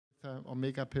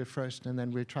Omigapil first, and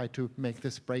then we'll try to make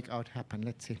this breakout happen.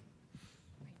 Let's see.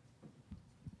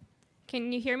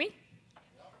 Can you hear me?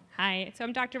 Hi, so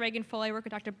I'm Dr. Reghan Foley. I work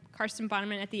with Dr. Carsten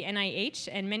Bönnemann at the NIH,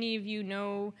 and many of you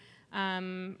know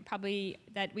probably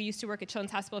that we used to work at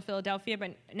Children's Hospital of Philadelphia,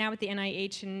 but now at the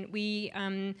NIH, and we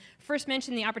first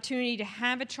mentioned the opportunity to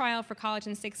have a trial for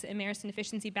collagen 6 and myristin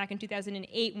deficiency back in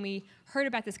 2008 when we heard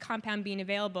about this compound being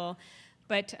available,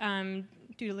 but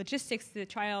due to logistics, the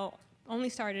trial only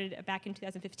started back in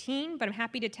 2015, but I'm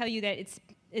happy to tell you that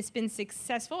it's been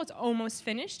successful. It's almost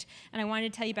finished, and I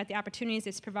wanted to tell you about the opportunities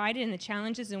it's provided and the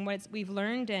challenges and what we've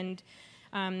learned, and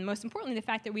most importantly, the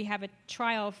fact that we have a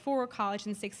trial for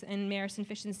collagen 6 and myristin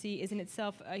deficiency is in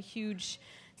itself a huge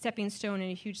stepping stone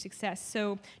and a huge success.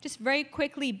 So just very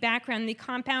quickly, background, the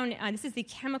compound, this is the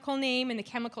chemical name and the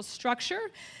chemical structure,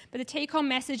 but the take-home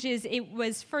message is it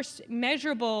was first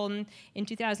measurable in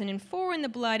 2004 in the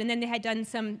blood, and then they had done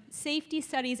some safety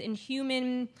studies in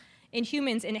humans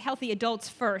and healthy adults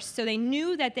first. So they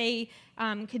knew that they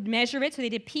could measure it, so they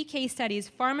did PK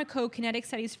studies, pharmacokinetic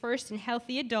studies first in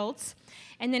healthy adults.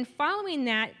 And then following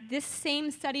that, this same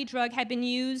study drug had been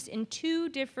used in 2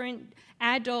 different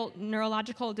adult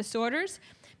neurological disorders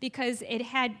because it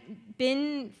had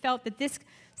been felt that this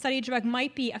study drug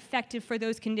might be effective for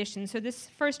those conditions. So this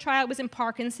first trial was in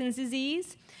Parkinson's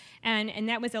disease, and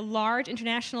that was a large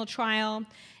international trial,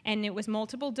 and it was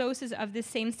multiple doses of this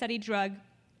same study drug,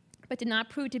 but did not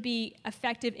prove to be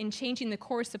effective in changing the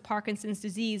course of Parkinson's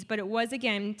disease. But it was,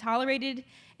 again, tolerated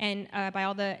and by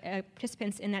all the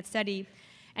participants in that study.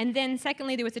 And then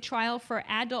secondly, there was a trial for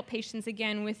adult patients,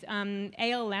 again, with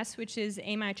ALS, which is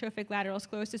amyotrophic lateral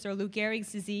sclerosis, or Lou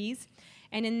Gehrig's disease.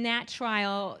 And in that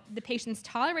trial, the patients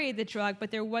tolerated the drug,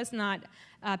 but there was not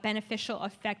a beneficial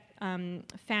effect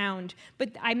found. But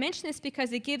I mention this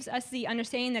because it gives us the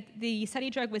understanding that the study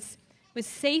drug was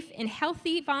safe in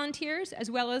healthy volunteers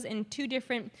as well as in 2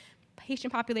 different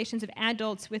patient populations of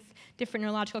adults with different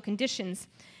neurological conditions.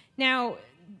 Now,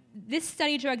 this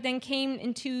study drug then came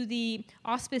into the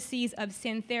auspices of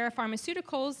Santhera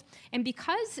Pharmaceuticals, and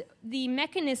because the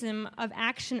mechanism of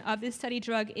action of this study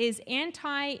drug is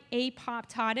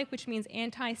anti-apoptotic, which means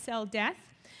anti-cell death,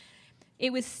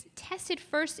 it was tested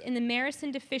first in the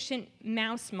myristin-deficient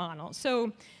mouse model.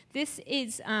 So this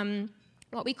is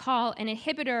what we call an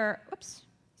inhibitor, oops,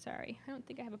 sorry, I don't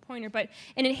think I have a pointer, but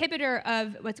an inhibitor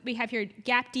of what we have here,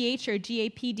 GAPDH or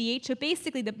GAPDH. So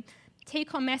basically the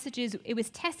take-home message is it was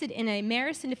tested in a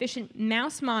myristin-deficient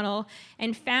mouse model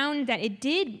and found that it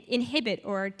did inhibit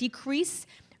or decrease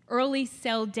early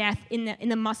cell death in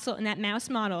the muscle in that mouse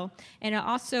model, and it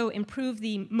also improved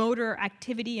the motor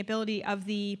activity ability of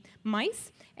the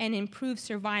mice and improved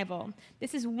survival.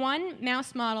 This is one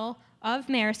mouse model of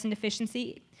myristin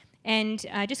deficiency, and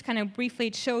just kind of briefly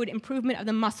it showed improvement of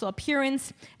the muscle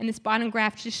appearance, and this bottom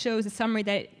graph just shows a summary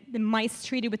that the mice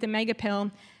treated with the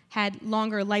Omigapil had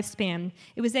longer lifespan.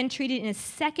 It was then treated in a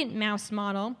second mouse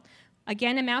model,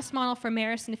 again a mouse model for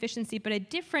myristin deficiency, but a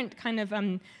different kind of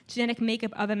genetic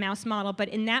makeup of a mouse model. But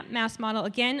in that mouse model,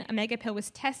 again, Omigapil was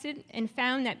tested and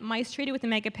found that mice treated with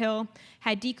Omigapil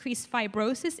had decreased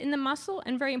fibrosis in the muscle,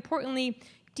 and very importantly,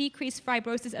 decreased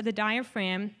fibrosis of the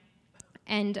diaphragm.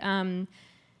 And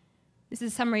this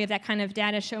is a summary of that kind of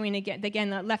data showing,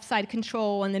 again, the left side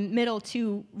control and the middle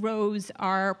 2 rows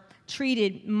are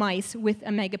treated mice with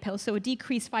Omigapil. So a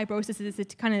decreased fibrosis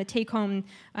is kind of the take-home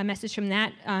message from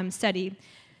that study.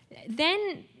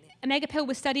 Then Omigapil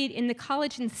was studied in the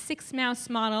collagen 6 mouse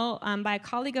model by a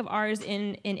colleague of ours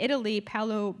in Italy,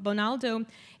 Paolo Bonaldo.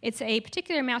 It's a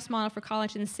particular mouse model for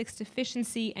collagen 6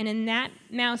 deficiency, and in that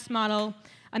mouse model,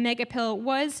 Omigapil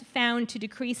was found to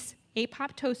decrease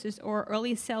apoptosis or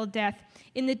early cell death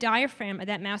in the diaphragm of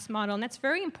that mouse model. And that's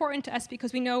very important to us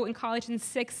because we know in collagen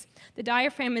 6, the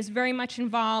diaphragm is very much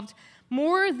involved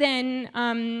more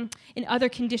than in other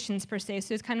conditions per se.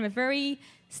 So it's kind of a very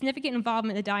significant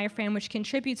involvement in the diaphragm, which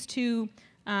contributes to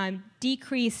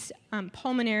decreased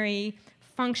pulmonary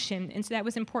function. And so that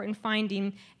was an important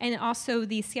finding. And also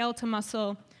the skeletal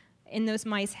muscle in those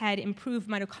mice had improved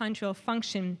mitochondrial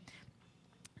function.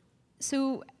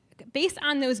 So based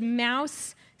on those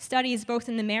mouse studies, both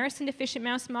in the myristin deficient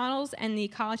mouse models and the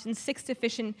collagen 6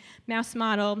 deficient mouse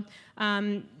model,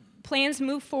 plans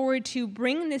move forward to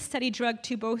bring this study drug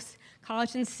to both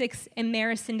collagen 6 and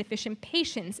myristin deficient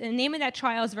patients. And the name of that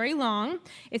trial is very long.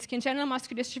 It's Congenital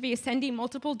Muscular Dystrophy Ascending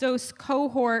Multiple Dose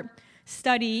Cohort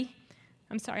Study.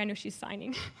 I'm sorry, I know she's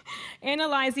signing.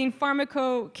 Analyzing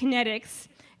pharmacokinetics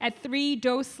at 3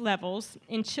 dose levels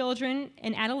in children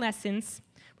and adolescents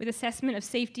with assessment of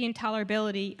safety and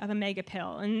tolerability of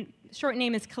Omigapil. And short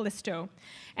name is CALLISTO.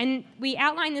 And we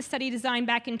outlined this study design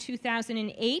back in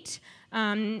 2008.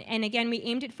 And again, we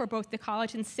aimed it for both the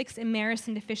collagen 6 and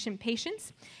Maricin deficient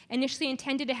patients. Initially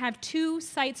intended to have 2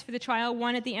 sites for the trial,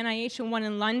 one at the NIH and one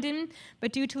in London,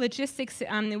 but due to logistics,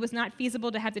 it was not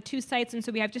feasible to have the 2 sites, and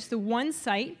so we have just the 1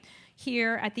 site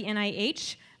here at the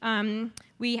NIH.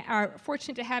 We are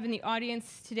fortunate to have in the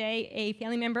audience today a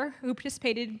family member who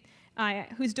participated,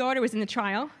 whose daughter was in the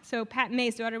trial. So Pat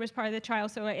May's daughter was part of the trial,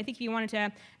 so I think he wanted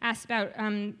to ask about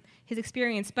his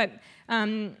experience. But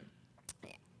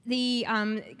the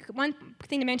one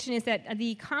thing to mention is that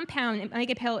the compound,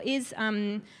 Omigapil, is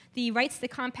the rights to the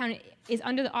compound is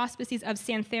under the auspices of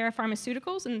Santhera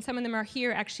Pharmaceuticals, and some of them are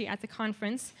here actually at the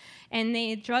conference. And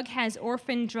the drug has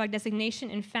orphan drug designation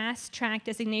and fast track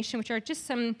designation, which are just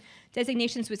some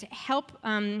designations which help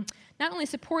not only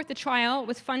support the trial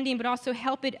with funding, but also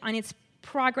help it on its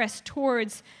progress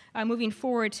towards moving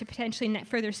forward to potentially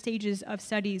further stages of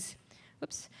studies.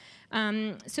 Whoops.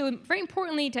 So very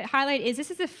importantly to highlight is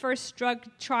this is the first drug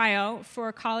trial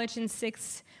for collagen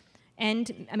 6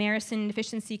 and Maricin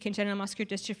deficiency congenital muscular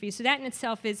dystrophy. So that in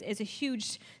itself is a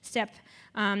huge step.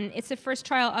 It's the first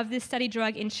trial of this study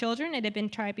drug in children. It had been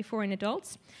tried before in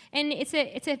adults. And it's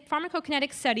a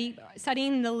pharmacokinetic study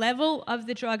studying the level of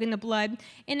the drug in the blood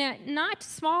in a not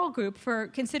small group for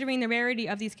considering the rarity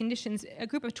of these conditions, a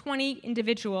group of 20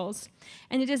 individuals.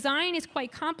 And the design is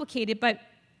quite complicated, but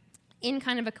in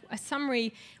kind of a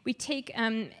summary, we take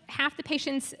half the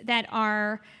patients that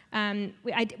are,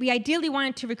 we ideally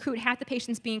wanted to recruit half the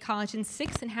patients being collagen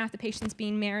 6 and half the patients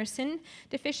being Maricin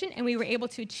deficient, and we were able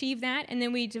to achieve that. And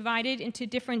then we divided into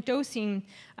different dosing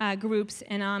groups,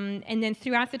 and then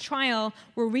throughout the trial,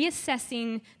 we're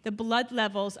reassessing the blood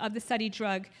levels of the study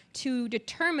drug to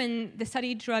determine the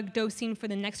study drug dosing for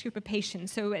the next group of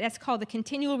patients. So that's called the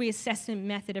continual reassessment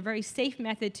method, a very safe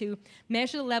method to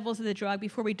measure the levels of the drug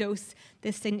before we dose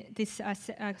this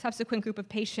subsequent group of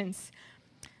patients.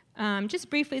 Just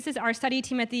briefly, this is our study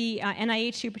team at the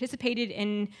NIH who participated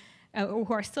in, who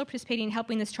are still participating in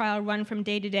helping this trial run from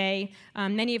day to day,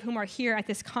 many of whom are here at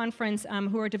this conference,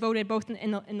 who are devoted both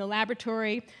in the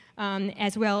laboratory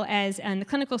as well as on the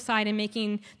clinical side in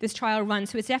making this trial run.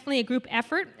 So it's definitely a group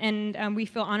effort, and we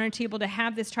feel honored to be able to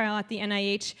have this trial at the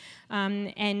NIH.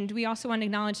 And we also want to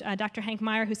acknowledge Dr. Hank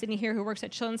Meyer, who's sitting here, who works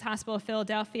at Children's Hospital of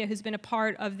Philadelphia, who's been a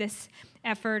part of this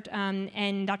effort,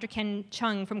 and Dr. Ken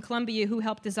Chung from Columbia, who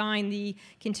helped design the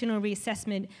continual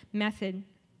reassessment method.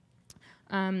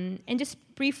 And just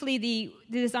briefly, the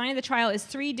design of the trial is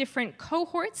 3 different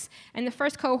cohorts, and the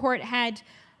first cohort had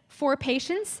 4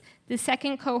 patients, the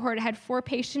second cohort had 4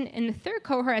 patients, and the third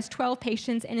cohort has 12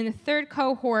 patients, and in the third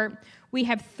cohort, we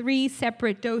have 3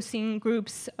 separate dosing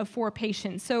groups of 4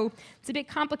 patients. So it's a bit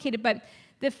complicated, but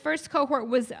the first cohort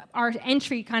was our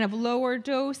entry kind of lower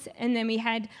dose, and then we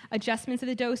had adjustments of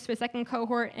the dose for the second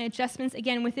cohort, and adjustments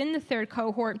again within the third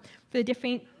cohort for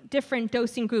the different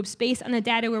dosing groups based on the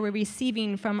data we're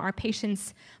receiving from our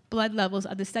patients' blood levels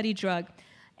of the study drug.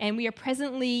 And we are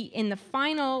presently in the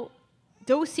final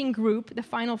dosing group, the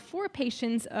final 4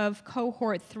 patients of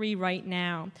cohort 3 right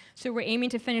now. So we're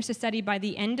aiming to finish the study by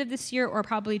the end of this year or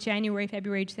probably January,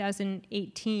 February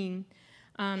 2018.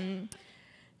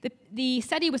 The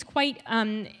study was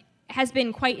has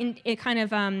been quite in kind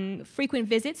of frequent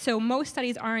visits, so most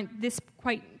studies aren't this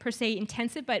quite per se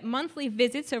intensive, but monthly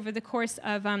visits over the course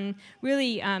of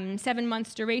really 7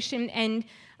 months duration. And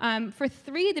for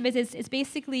 3 of the visits, it's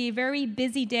basically a very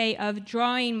busy day of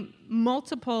drawing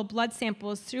multiple blood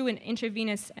samples through an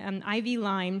intravenous IV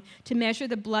line to measure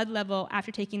the blood level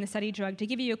after taking the study drug. To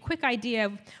give you a quick idea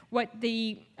of what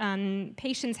the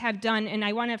patients have done, and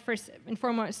I want to first and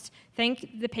foremost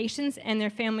thank the patients and their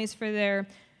families for their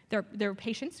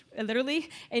patience, literally,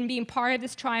 and being part of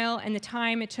this trial and the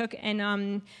time it took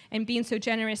and being so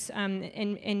generous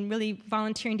and really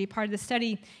volunteering to be part of the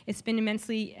study. It's been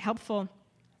immensely helpful.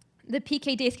 The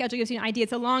PK day schedule gives you an idea.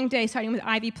 It's a long day, starting with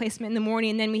IV placement in the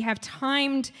morning, and then we have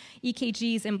timed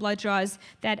EKGs and blood draws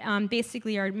that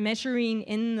basically are measuring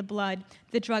in the blood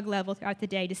the drug level throughout the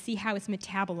day to see how it's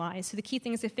metabolized. So the key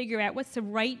thing is to figure out what's the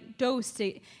right dose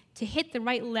to hit the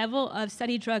right level of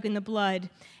study drug in the blood,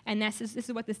 and this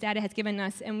is what this data has given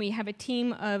us. And we have a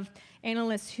team of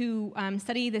analysts who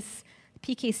study this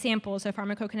PK samples, so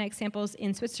pharmacokinetic samples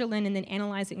in Switzerland, and then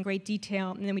analyze it in great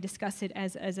detail, and then we discuss it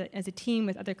as a team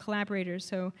with other collaborators.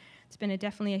 So it's been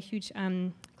definitely a huge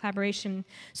collaboration.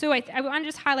 So I want to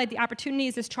just highlight the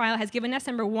opportunities this trial has given us.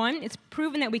 Number 1, it's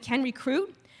proven that we can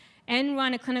recruit and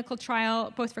run a clinical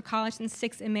trial both for collagen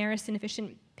 6 and Maricin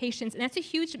deficient patients. And that's a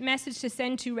huge message to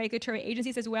send to regulatory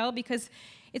agencies as well, because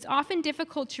it's often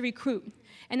difficult to recruit.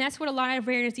 And that's what a lot of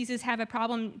rare diseases have a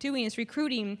problem doing, is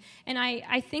recruiting. And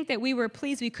I think that we were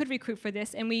pleased we could recruit for this,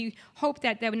 and we hope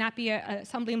that there would not be a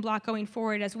stumbling block going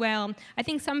forward as well. I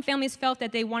think some families felt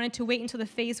that they wanted to wait until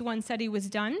the phase 1 study was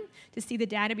done to see the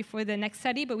data before the next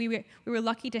study, but we were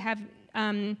lucky to have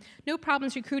no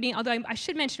problems recruiting, although I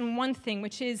should mention one thing,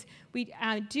 which is we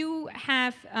do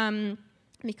have,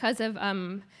 because of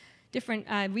different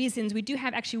reasons, we do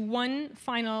have actually one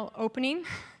final opening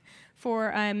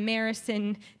for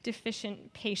Maricin deficient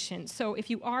patients. So if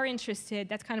you are interested,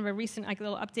 that's kind of a recent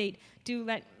little update, do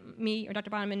let me or Dr.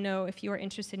 Bönnemann know if you are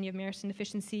interested and you have Maricin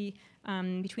deficiency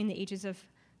between the ages of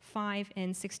 5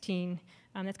 and 16.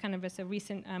 That's kind of a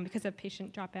recent, because of patient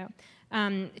dropout.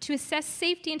 To assess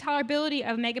safety and tolerability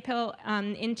of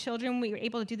Omigapil in children, we were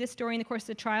able to do this during the course of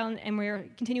the trial, and we're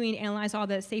continuing to analyze all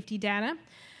the safety data.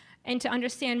 And to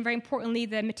understand, very importantly,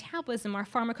 the metabolism, or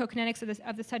pharmacokinetics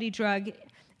of the study drug,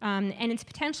 and its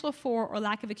potential for or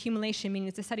lack of accumulation, meaning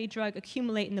does the study drug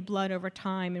accumulate in the blood over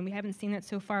time? And we haven't seen that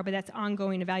so far, but that's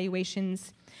ongoing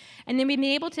evaluations. And then we've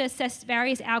been able to assess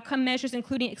various outcome measures,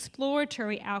 including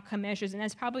exploratory outcome measures. And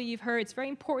as probably you've heard, it's very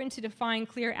important to define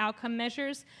clear outcome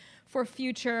measures for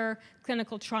future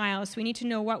clinical trials. So we need to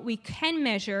know what we can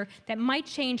measure that might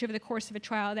change over the course of a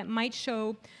trial, that might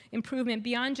show improvement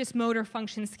beyond just motor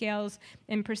function scales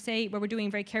and per se, where we're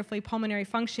doing very carefully pulmonary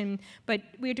function. But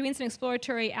we're doing some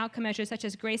exploratory outcome measures such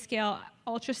as grayscale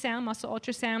ultrasound, muscle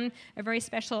ultrasound, a very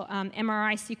special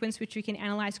MRI sequence which we can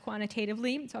analyze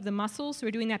quantitatively, so of the muscles. So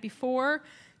we're doing that before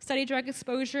study drug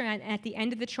exposure and at the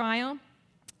end of the trial.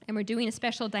 And we're doing a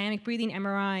special dynamic breathing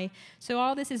MRI. So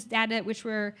all this is data which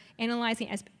we're analyzing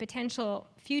as potential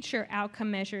future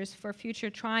outcome measures for future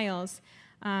trials.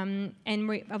 And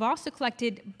we have also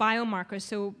collected biomarkers,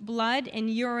 so blood and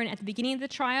urine at the beginning of the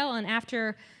trial and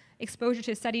after exposure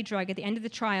to a study drug at the end of the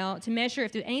trial, to measure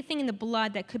if there's anything in the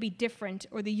blood that could be different,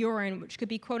 or the urine, which could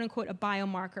be quote-unquote a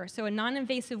biomarker. So a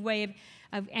non-invasive way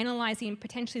of analyzing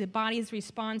potentially the body's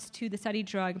response to the study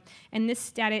drug. And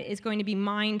this data is going to be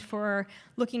mined for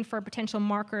looking for potential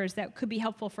markers that could be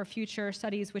helpful for future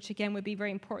studies, which again would be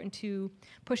very important to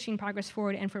pushing progress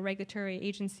forward and for regulatory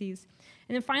agencies.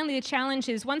 And then finally, the challenge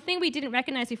is, one thing we didn't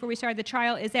recognize before we started the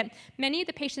trial is that many of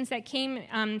the patients that came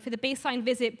for the baseline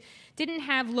visit didn't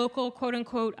have local,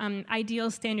 quote-unquote, ideal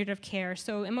standard of care.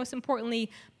 So, and most importantly,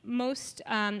 most,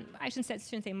 I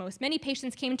shouldn't say most, many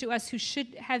patients came to us who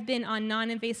should have been on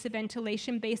non-invasive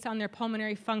ventilation based on their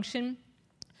pulmonary function,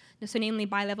 so namely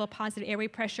bilevel positive airway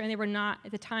pressure, and they were not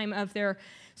at the time of their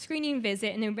screening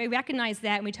visit, and we recognized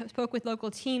that, and we spoke with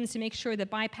local teams to make sure that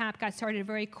BiPAP got started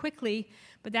very quickly,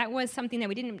 but that was something that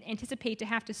we didn't anticipate to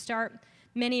have to start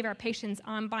many of our patients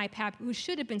on BiPAP who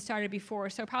should have been started before.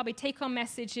 So probably take-home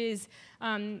message is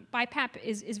BiPAP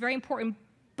is very important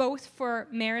both for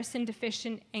Maricin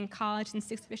deficient and collagen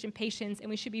 6 deficient patients, and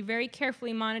we should be very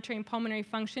carefully monitoring pulmonary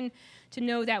function to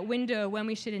know that window when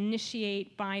we should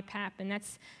initiate BiPAP, and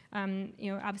that's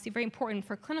obviously very important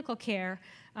for clinical care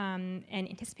and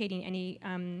anticipating any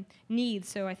needs.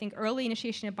 So I think early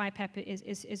initiation of BiPAP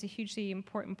is a hugely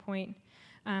important point.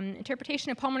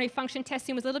 Interpretation of pulmonary function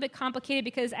testing was a little bit complicated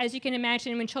because, as you can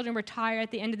imagine, when children were tired at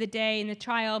the end of the day in the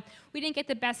trial, we didn't get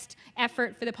the best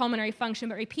effort for the pulmonary function,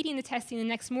 but repeating the testing the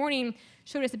next morning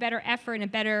showed us a better effort and a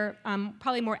better,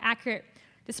 probably more accurate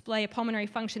display of pulmonary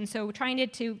function. So we're trying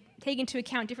to take into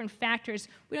account different factors.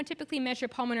 We don't typically measure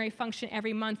pulmonary function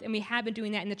every month, and we have been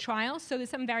doing that in the trial, so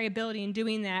there's some variability in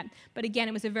doing that. But again,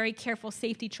 it was a very careful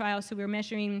safety trial, so we were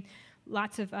measuring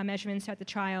lots of measurements throughout the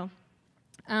trial.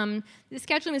 The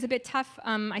scheduling was a bit tough,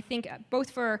 I think, both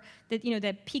for the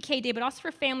PK day, but also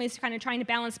for families kind of trying to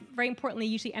balance, very importantly,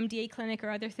 usually MDA clinic or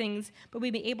other things. But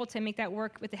we've been able to make that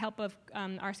work with the help of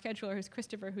our scheduler, who's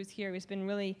Christopher, who's here, who's been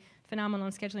really phenomenal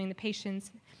in scheduling the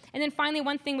patients. And then finally,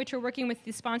 one thing which we're working with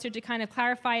the sponsor to kind of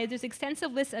clarify is there's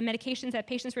extensive lists of medications that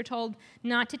patients were told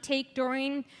not to take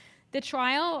during the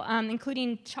trial,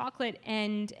 including chocolate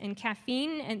and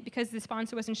caffeine, and because the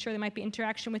sponsor wasn't sure there might be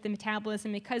interaction with the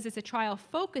metabolism, because it's a trial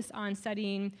focused on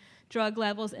studying drug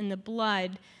levels in the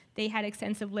blood, they had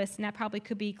extensive lists, and that probably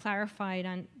could be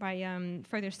clarified by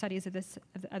further studies of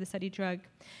the study drug.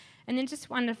 And then just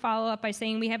wanted to follow up by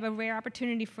saying we have a rare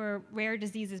opportunity for rare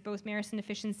diseases, both Maricin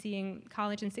deficiency and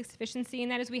collagen 6 deficiency,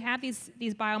 and that is we have these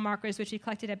biomarkers which we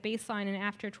collected at baseline and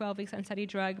after 12 weeks on study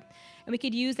drug. And we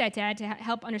could use that data to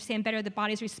help understand better the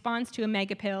body's response to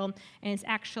Omigapil and its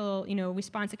actual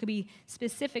response that could be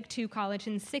specific to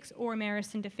collagen 6 or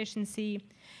Maricin deficiency.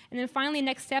 And then finally,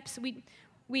 next steps,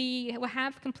 we will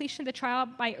have completion of the trial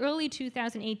by early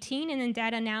 2018, and then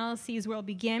data analyses will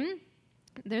begin.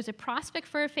 There's a prospect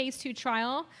for a phase 2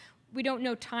 trial. We don't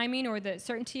know timing or the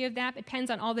certainty of that. It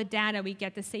depends on all the data we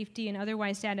get, the safety and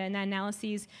otherwise data and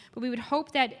analyses. But we would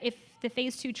hope that if the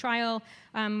phase 2 trial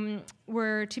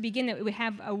were to begin, that it would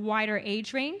have a wider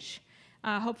age range,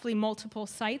 hopefully multiple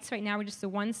sites. Right now we're just the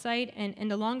one site,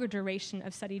 and a longer duration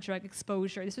of study drug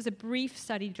exposure. This was a brief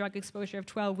study drug exposure of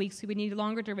 12 weeks. We would need a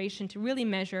longer duration to really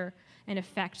measure an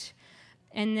effect.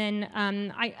 And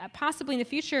then possibly in the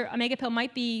future, Omigapil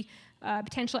might be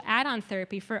potential add-on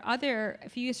therapy for other,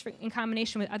 if used in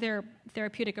combination with other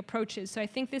therapeutic approaches. So I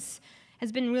think this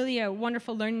has been really a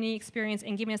wonderful learning experience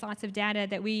and giving us lots of data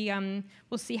that we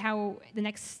will see how the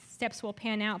next steps will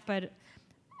pan out. But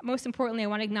most importantly, I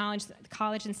want to acknowledge the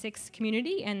College and Six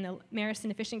community and the Marison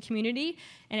Efficient community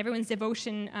and everyone's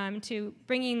devotion to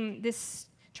bringing this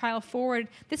trial forward.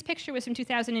 This picture was from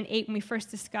 2008 when we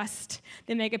first discussed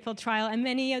the Omigapil trial, and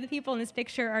many of the people in this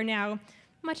picture are now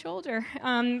much older.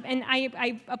 And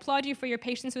I applaud you for your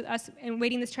patience with us and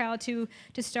waiting this trial to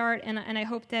start, and I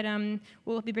hope that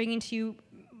we'll be bringing to you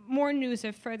more news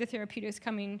of further therapeutics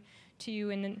coming to you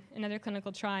in another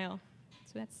clinical trial.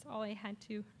 So that's all I had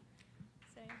to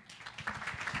say.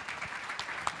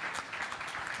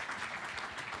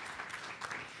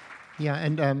 Yeah,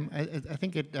 and I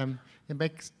think it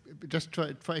makes, just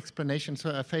for explanation,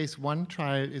 so a phase 1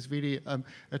 trial is really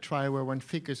a trial where one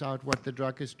figures out what the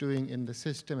drug is doing in the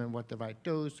system and what the right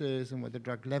dose is and what the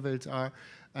drug levels are.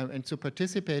 And so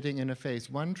participating in a phase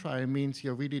 1 trial means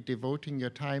you're really devoting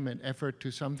your time and effort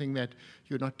to something that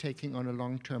you're not taking on a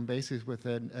long-term basis with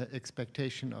an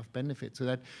expectation of benefit. So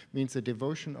that means the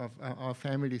devotion of our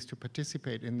families to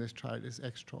participate in this trial is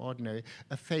extraordinary.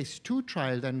 A phase 2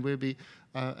 trial then will be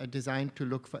designed to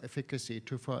look for efficacy,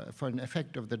 for an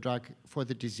effect of the drug for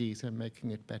the disease and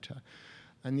making it better.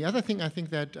 And the other thing I think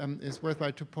that is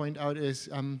worthwhile to point out is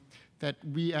that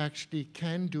we actually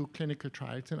can do clinical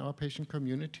trials in our patient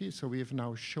community. So we have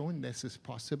now shown this is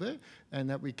possible and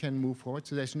that we can move forward.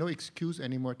 So there's no excuse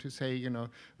anymore to say, you know,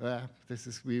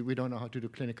 we don't know how to do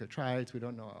clinical trials, we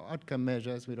don't know our outcome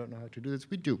measures, we don't know how to do this.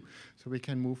 We do, so we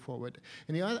can move forward.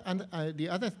 And the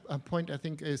other point I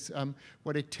think is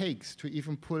what it takes to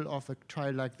even pull off a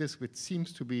trial like this, which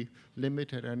seems to be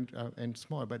limited and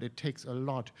small, but it takes a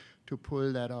lot to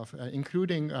pull that off,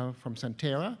 including from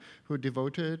Santhera, who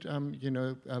devoted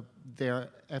their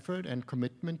effort and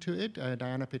commitment to it.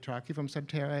 Diana Petraki from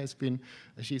Santhera has been,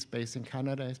 she's based in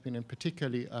Canada, has been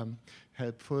particularly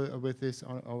helpful with this,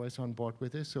 always on board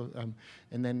with this. So,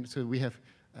 so we have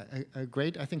a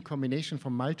great, I think, combination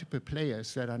from multiple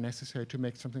players that are necessary to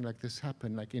make something like this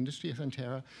happen, like industry,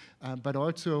 Santhera, but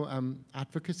also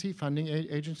advocacy, funding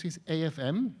agencies,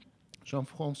 AFM.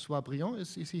 Jean-François Briand,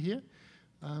 is he here?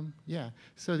 Yeah,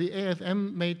 so the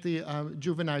AFM made the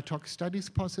juvenile tox studies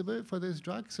possible for this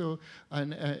drug, so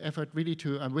an effort really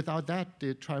to, without that,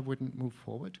 the trial wouldn't move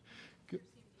forward.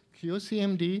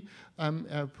 QCMD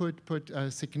put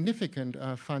significant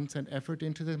funds and effort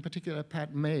into this. In particular,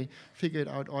 Pat May figured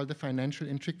out all the financial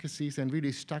intricacies and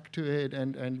really stuck to it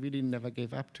and really never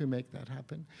gave up to make that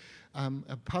happen.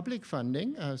 Public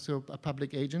funding, so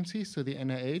public agencies, so the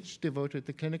NIH devoted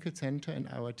the clinical center and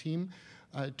our team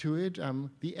to it.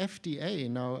 The FDA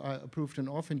now approved an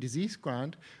orphan disease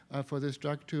grant for this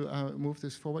drug to move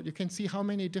this forward. You can see how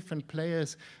many different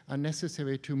players are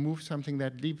necessary to move something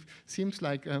that seems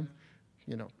like a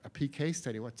PK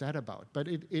study. What's that about? But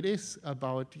it is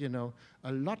about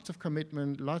lots of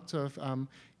commitment, lots of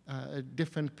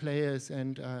different players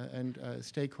and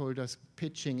stakeholders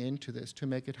pitching into this to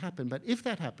make it happen. But if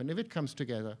that happens, if it comes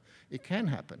together, it can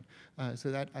happen.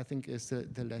 So that, I think, is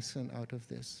the lesson out of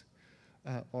this.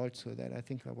 Also that I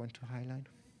think I want to highlight.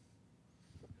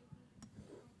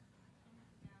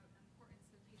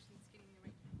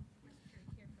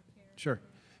 Sure.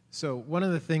 So one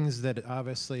of the things that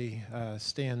obviously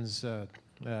stands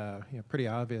pretty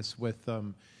obvious with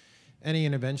any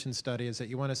intervention study is that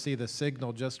you want to see the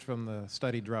signal just from the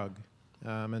study drug.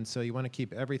 And so you want to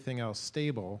keep everything else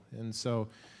stable. And so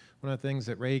one of the things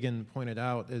that Reghan pointed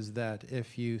out is that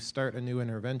if you start a new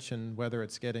intervention, whether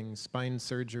it's getting spine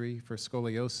surgery for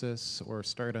scoliosis or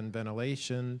start on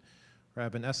ventilation or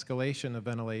have an escalation of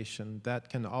ventilation, that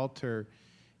can alter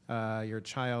your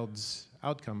child's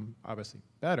outcome, obviously,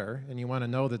 better. And you want to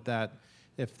know that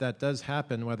if that does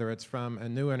happen, whether it's from a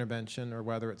new intervention or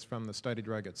whether it's from the study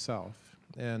drug itself.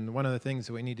 And one of the things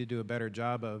that we need to do a better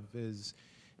job of is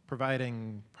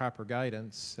providing proper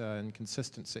guidance and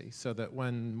consistency so that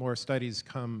when more studies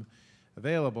come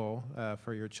available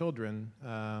for your children,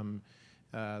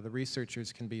 the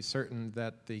researchers can be certain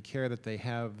that the care that they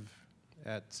have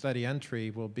at study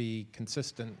entry will be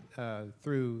consistent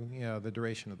through the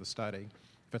duration of the study.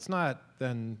 If it's not,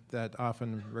 then that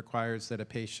often requires that a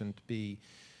patient be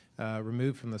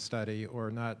removed from the study or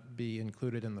not be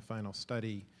included in the final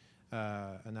study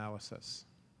analysis.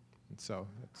 And so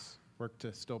it's work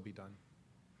to still be done.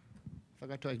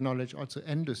 Forgot to acknowledge also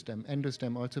Endostem.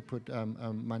 Endostem also put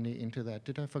money into that.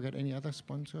 Did I forget any other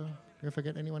sponsor? Did I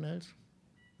forget anyone else?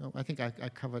 No, I think I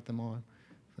covered them all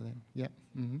for them. Yeah.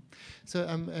 Mm-hmm. So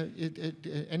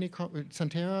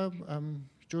Santhera,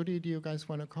 Jodi, do you guys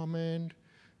want to comment?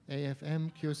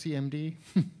 AFM, QCMD?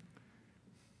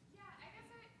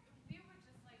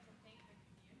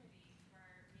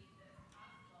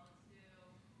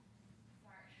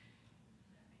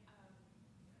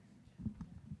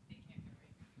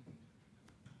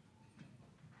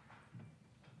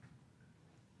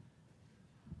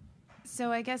 So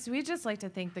I guess we'd just like to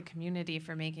thank the community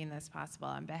for making this possible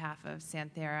on behalf of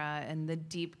Santhera and the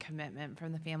deep commitment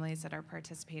from the families that are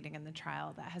participating in the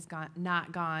trial that has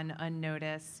not gone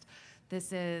unnoticed.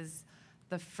 This is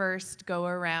the first go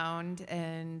around,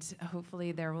 and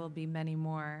hopefully there will be many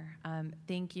more.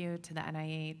 Thank you to the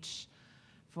NIH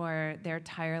for their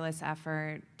tireless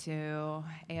effort, to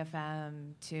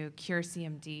AFM, to Cure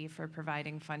CMD for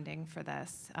providing funding for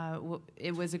this.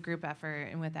 It was a group effort,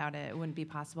 and without it, it wouldn't be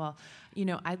possible. You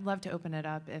know, I'd love to open it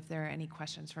up if there are any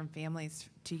questions from families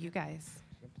to you guys.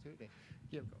 Absolutely.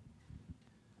 Here we go.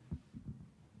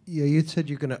 Yeah, you said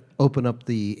you're going to open up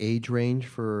the age range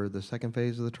for the second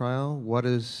phase of the trial. What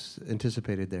is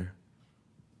anticipated there?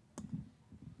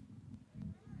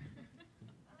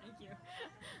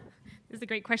 This is a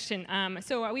great question.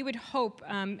 So we would hope, for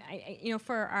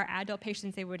our adult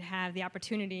patients, they would have the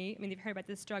opportunity. I mean, they've heard about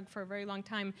this drug for a very long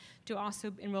time to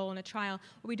also enroll in a trial.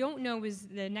 What we don't know is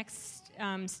the next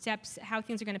steps, how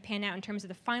things are going to pan out in terms of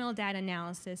the final data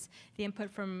analysis, the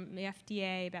input from the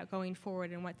FDA about going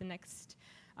forward and what the next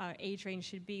age range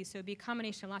should be. So it'd be a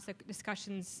combination of lots of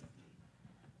discussions.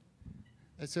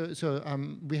 So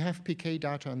we have PK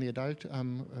data on the adult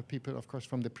people, of course,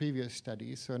 from the previous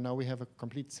studies. So now we have a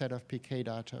complete set of PK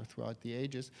data throughout the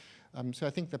ages. So I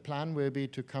think the plan will be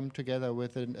to come together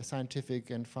with a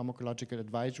scientific and pharmacological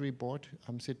advisory board,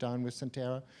 sit down with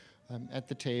Santhera at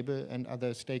the table and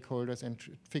other stakeholders and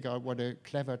figure out what a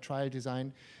clever trial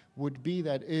design would be.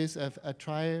 That is a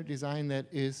trial design that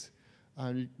is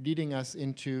leading us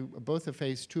into both a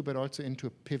phase 2 but also into a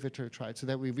pivotal trial, so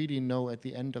that we really know at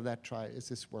the end of that trial, is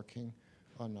this working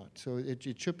or not. So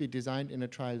it should be designed in a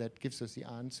trial that gives us the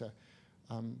answer,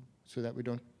 so that we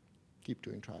don't keep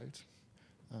doing trials.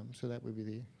 So that will be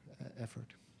the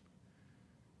effort.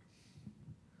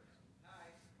 Hi.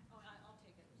 Oh, I'll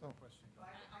take it. Oh. Question.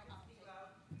 I can speak loud,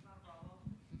 not a problem.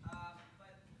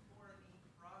 But for the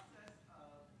process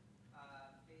of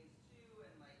phase 2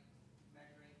 and like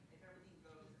measuring, if everything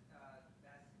goes as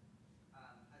best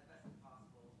as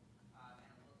possible and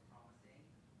it looks promising,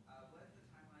 what is the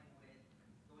timeline with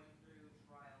going through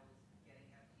trials,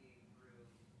 getting FDA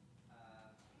approved,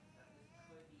 that this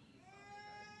could be something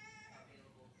that's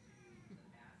available to the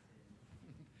masses?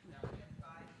 Now, we have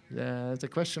 5 years. Yeah, it's a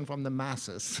question from the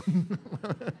masses.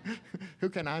 Who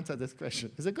can answer this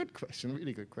question? It's a good question,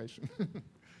 really good question.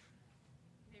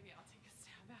 Maybe I'll take a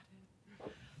stab at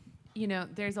it. You know,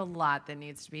 there's a lot that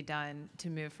needs to be done to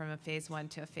move from a phase 1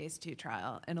 to a phase 2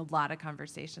 trial, and a lot of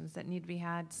conversations that need to be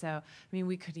had. So, I mean,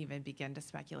 we could even begin to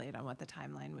speculate on what the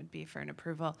timeline would be for an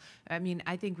approval. I mean,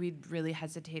 I think we'd really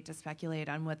hesitate to speculate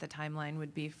on what the timeline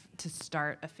would be to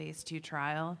start a phase 2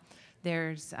 trial.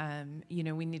 There's,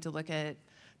 we need to look at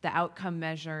the outcome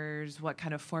measures, what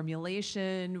kind of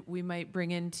formulation we might bring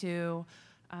into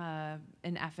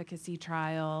an efficacy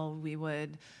trial. We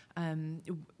would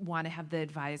want to have the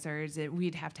advisors.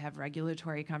 We'd have to have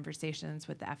regulatory conversations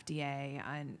with the FDA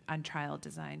on trial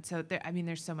design. So,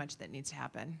 there's so much that needs to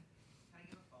happen. Can I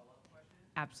give a follow-up question?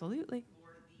 Absolutely.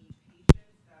 For the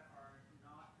patients that are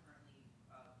not currently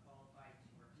qualified to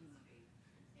participate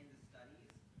in the studies,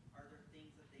 are there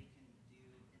things that they can do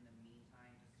in the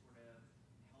meantime to sort of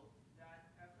help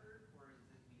that effort, or is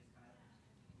it we just kind of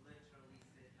literally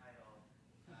sit idle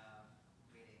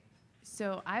waiting?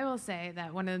 So I will say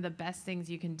that one of the best things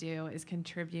you can do is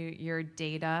contribute your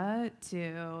data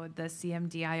to the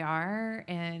CMDIR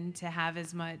and to have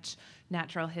as much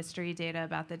natural history data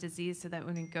about the disease, so that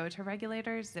when we go to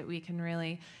regulators, that we can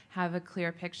really have a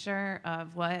clear picture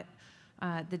of what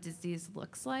the disease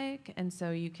looks like. And so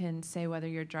you can say whether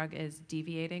your drug is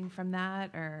deviating from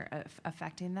that or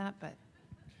affecting that. But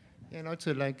And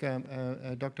also, like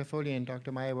Dr. Foley and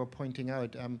Dr. Meyer were pointing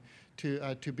out,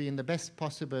 to be in the best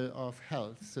possible of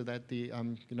health, so that the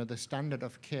the standard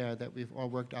of care that we've all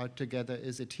worked out together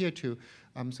is adhered to,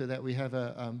 so that we have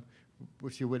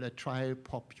if you will, a trial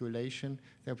population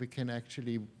that we can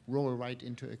actually roll right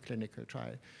into a clinical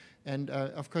trial. And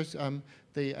of course,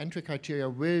 the entry criteria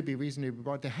will be reasonably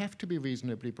broad. They have to be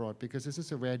reasonably broad because this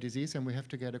is a rare disease, and we have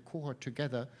to get a cohort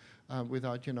together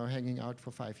without, hanging out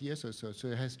for 5 years or so. So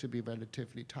it has to be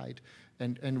relatively tight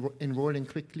and enrolling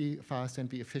quickly, fast, and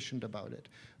be efficient about it.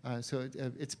 So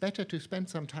it's better to spend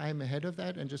some time ahead of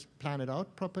that and just plan it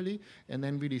out properly, and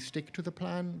then really stick to the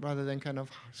plan rather than kind of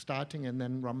starting and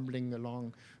then rumbling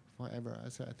along forever.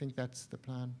 So I think that's the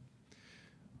plan.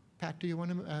 Pat, do you want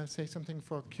to say something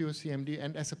for QCMD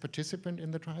and as a participant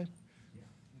in the trial?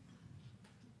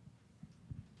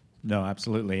 No,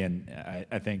 absolutely. And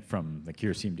I think from the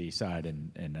QCMD side,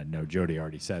 and I know Jodi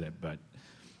already said it,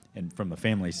 and from the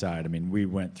family side, I mean, we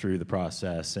went through the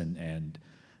process, and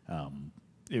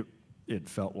it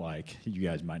felt like, you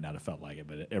guys might not have felt like it,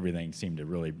 but everything seemed to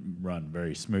really run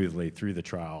very smoothly through the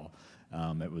trial.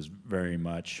 It was very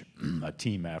much a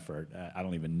team effort. I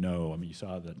don't even know. I mean, you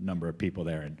saw the number of people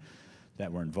there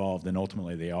that were involved, and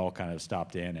ultimately they all kind of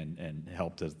stopped in and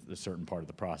helped a certain part of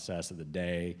the process of the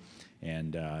day.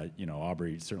 And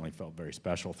Aubrey certainly felt very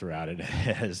special throughout it,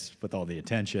 as with all the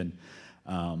attention.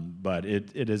 But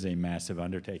it is a massive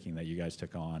undertaking that you guys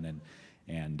took on,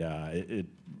 and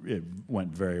it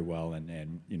went very well.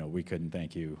 And we couldn't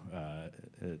thank you.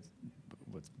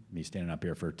 With me standing up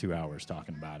here for 2 hours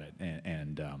talking about it,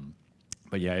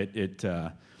 but yeah,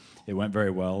 it went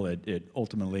very well. It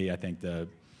ultimately, I think the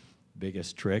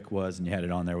biggest trick was, and you had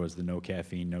it on there, was the no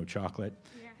caffeine, no chocolate.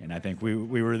 Yeah. And I think we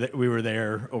were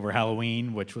there over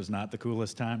Halloween, which was not the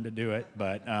coolest time to do it,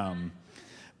 but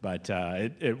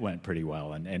it went pretty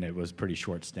well, and it was pretty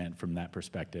short stint from that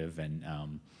perspective, and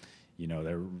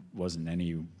there wasn't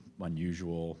any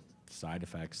unusual side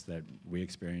effects that we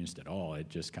experienced at all. It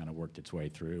just kind of worked its way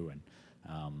through, and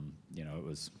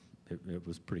it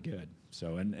was pretty good.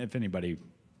 So, and if anybody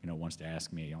wants to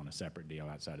ask me on a separate deal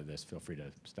outside of this, feel free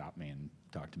to stop me and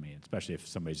talk to me, especially if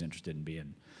somebody's interested in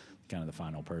being kind of the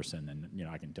final person, and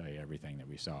I can tell you everything that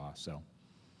we saw. So.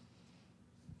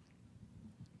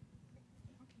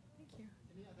 Thank you.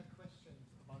 Any other questions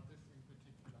about this in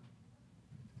particular?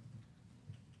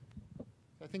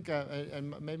 I think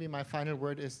and maybe my final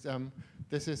word is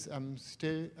this is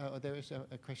still, there is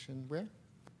a question. Where?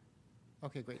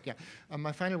 Okay, great. Yeah.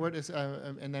 My final word is,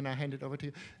 and then I hand it over to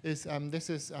you, is this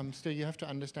is still, you have to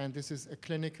understand, this is a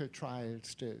clinical trial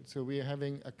still. So we are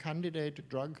having a candidate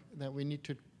drug that we need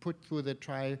to put through the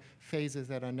trial phases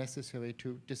that are necessary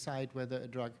to decide whether a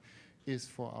drug is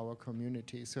for our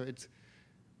community. So it's,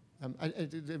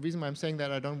 the reason why I'm saying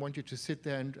that, I don't want you to sit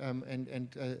there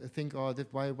and think, oh,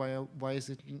 why is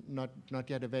it not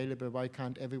yet available? Why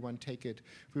can't everyone take it?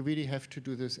 We really have to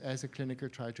do this as a clinical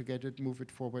trial to get it, move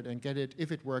it forward, and get it,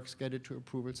 if it works, get it to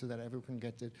approval so that everyone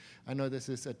gets it. I know this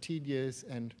is a tedious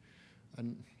and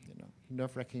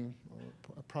nerve-wracking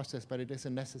process, but it is a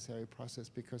necessary process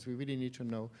because we really need to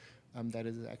know that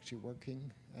it is actually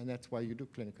working, and that's why you do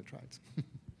clinical trials.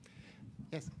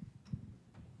 Yes.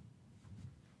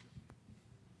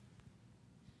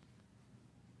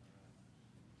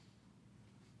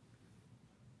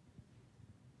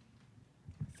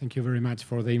 Thank you very much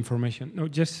for the information. No,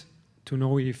 just to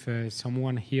know if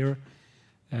someone here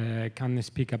can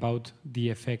speak about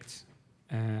the effects,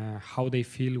 how they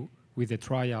feel with the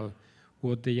trial,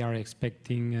 what they are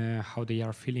expecting, how they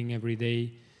are feeling every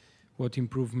day, what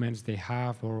improvements they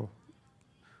have, or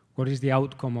what is the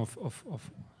outcome of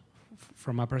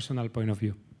from a personal point of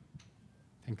view.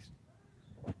 Thanks.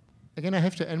 Again, I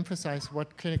have to emphasize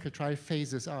what clinical trial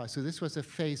phases are. So this was a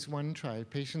phase 1 trial.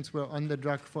 Patients were on the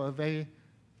drug for a very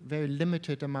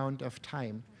limited amount of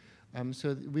time.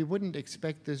 So we wouldn't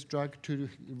expect this drug to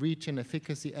reach an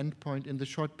efficacy endpoint in the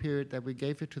short period that we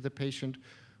gave it to the patient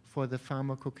for the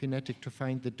pharmacokinetic to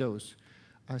find the dose.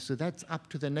 So that's up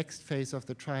to the next phase of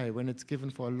the trial, when it's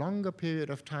given for a longer period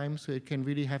of time so it can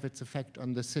really have its effect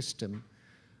on the system.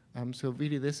 So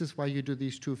really, this is why you do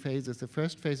these 2 phases. The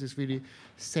first phase is really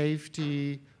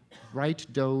safety, right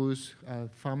dose,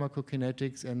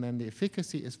 pharmacokinetics, and then the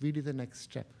efficacy is really the next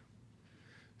step.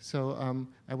 So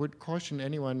I would caution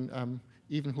anyone,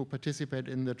 even who participate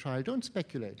in the trial, don't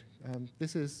speculate.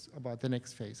 This is about the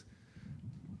next phase.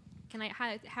 Can I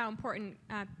highlight how important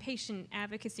patient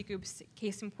advocacy groups,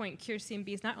 case in point,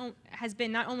 QCMB, has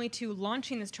been not only to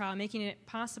launching this trial, making it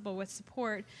possible with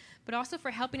support, but also for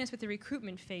helping us with the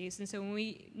recruitment phase. And so when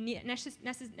we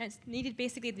needed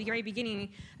basically at the very beginning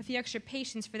a few extra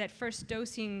patients for that first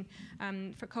dosing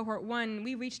for cohort 1,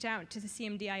 we reached out to the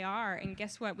CMDIR, and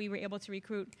guess what? We were able to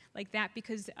recruit like that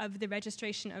because of the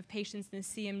registration of patients in the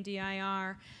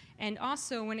CMDIR. And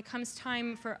also when it comes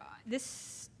time for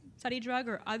this study drug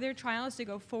or other trials to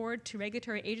go forward to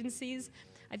regulatory agencies.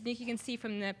 I think you can see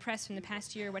from the press from the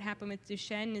past year what happened with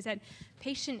Duchenne is that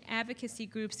patient advocacy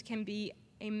groups can be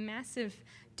a massive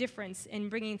difference in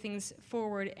bringing things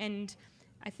forward, and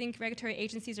I think regulatory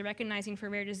agencies are recognizing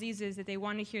for rare diseases that they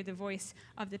want to hear the voice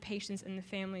of the patients and the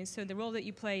families. So the role that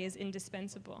you play is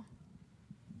indispensable.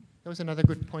 That was another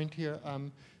good point here.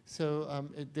 The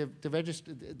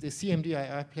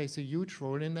CMDIR plays a huge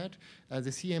role in that. The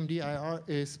CMDIR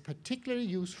is particularly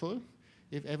useful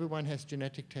if everyone has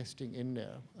genetic testing in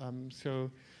there.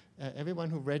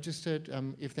 Everyone who registered,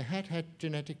 if they had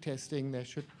genetic testing, they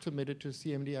should submit it to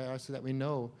CMDIR so that we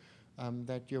know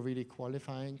that you're really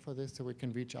qualifying for this, so we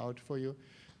can reach out for you.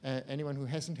 Anyone who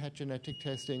hasn't had genetic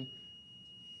testing,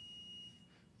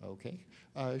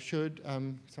 should,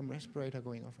 some respirator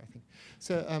going off, I think.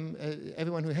 So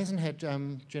everyone who hasn't had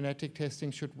genetic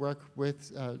testing should work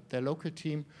with their local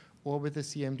team or with the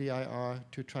CMDIR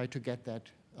to try to get that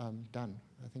done.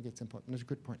 I think it's important. It's a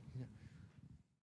good point. Yeah.